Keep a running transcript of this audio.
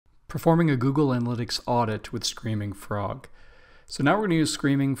Performing a Google Analytics audit with Screaming Frog. So now we're going to use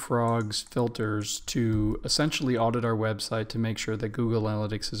Screaming Frog's filters to essentially audit our website to make sure that Google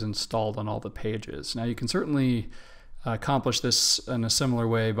Analytics is installed on all the pages. Now you can certainly accomplish this in a similar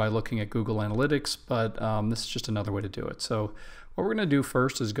way by looking at Google Analytics, but this is just another way to do it. So what we're going to do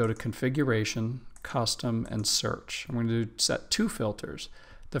first is go to Configuration, Custom, and Search. I'm going to set two filters.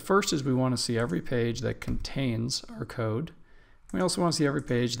 The first is we want to see every page that contains our code. We also want to see every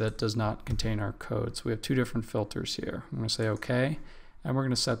page that does not contain our code. So we have two different filters here. I'm going to say OK, and we're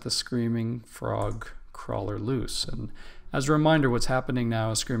going to set the Screaming Frog crawler loose. And as a reminder, what's happening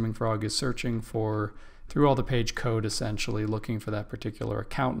now is Screaming Frog is searching through all the page code, essentially looking for that particular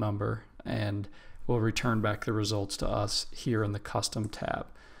account number, and will return back the results to us here in the Custom tab.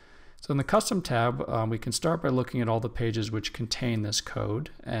 So in the Custom tab, we can start by looking at all the pages which contain this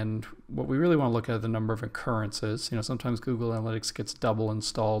code, and what we really want to look at are the number of occurrences. Sometimes Google Analytics gets double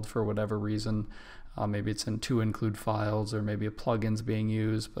installed for whatever reason. Maybe it's in two include files, or maybe a plugin's being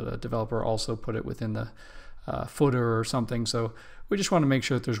used, but a developer also put it within the footer or something. So we just want to make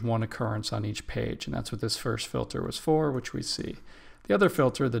sure that there's one occurrence on each page, and that's what this first filter was for, which we see. The other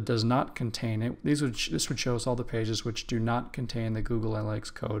filter that does not contain it, this would show us all the pages which do not contain the Google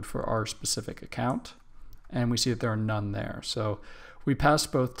Analytics code for our specific account, and we see that there are none there. So we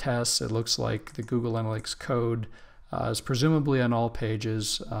passed both tests. It looks like the Google Analytics code is presumably on all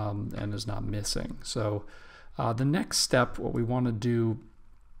pages and is not missing. So the next step, what we want to do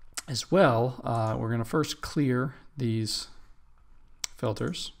as well, we're going to first clear these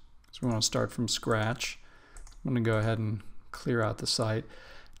filters. So we want to start from scratch. I'm going to go ahead and clear out the site.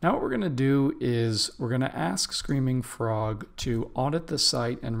 Now what we're going to do is we're going to ask Screaming Frog to audit the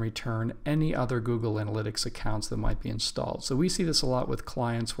site and return any other Google Analytics accounts that might be installed. So we see this a lot with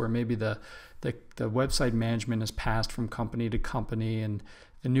clients where maybe the website management is passed from company to company, and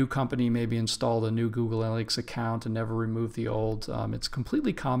the new company maybe installed a new Google Analytics account and never removed the old. It's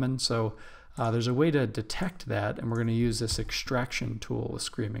completely common, so there's a way to detect that, and we're going to use this extraction tool with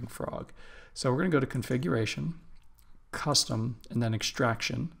Screaming Frog. So we're going to go to Configuration, Custom, and then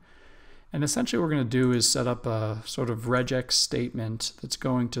Extraction. And essentially what we're going to do is set up a sort of regex statement that's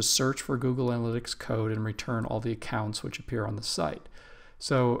going to search for Google Analytics code and return all the accounts which appear on the site.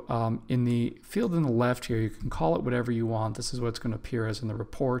 So in the field on the left here, you can call it whatever you want. This is what it's going to appear as in the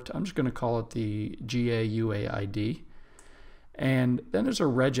report. I'm just going to call it the GAUAID. And then there's a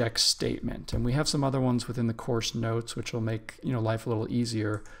regex statement, and we have some other ones within the course notes which will make life a little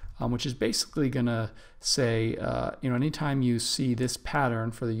easier. Which is basically going to say, anytime you see this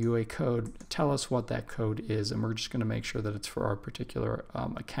pattern for the UA code, tell us what that code is, and we're just going to make sure that it's for our particular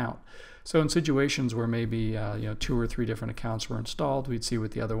account. So in situations where maybe 2 or 3 different accounts were installed, we'd see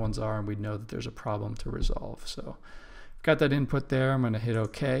what the other ones are, and we'd know that there's a problem to resolve. So I've got that input there. I'm going to hit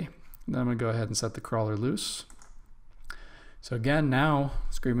OK, and then I'm going to go ahead and set the crawler loose. So again, now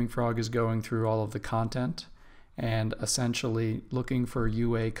Screaming Frog is going through all of the content and essentially looking for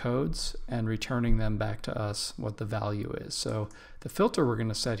UA codes and returning them back to us what the value is. So the filter we're going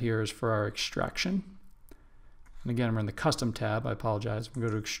to set here is for our extraction. And again, we're in the Custom tab. I apologize. We'll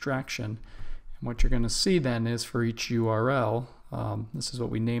go to Extraction. And what you're going to see then is for each URL, this is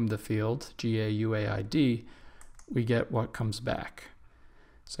what we named the field, GAUAID, we get what comes back.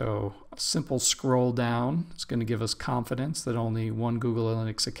 So a simple scroll down is going to give us confidence that only one Google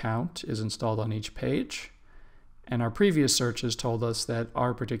Analytics account is installed on each page. And our previous searches told us that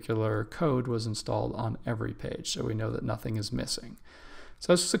our particular code was installed on every page, so we know that nothing is missing.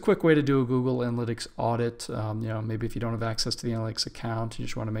 So this is a quick way to do a Google Analytics audit. Maybe if you don't have access to the Analytics account, you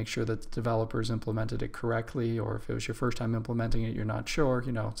just want to make sure that the developers implemented it correctly, or if it was your first time implementing it, you're not sure.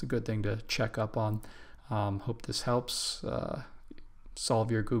 It's a good thing to check up on. Hope this helps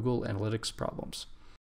solve your Google Analytics problems.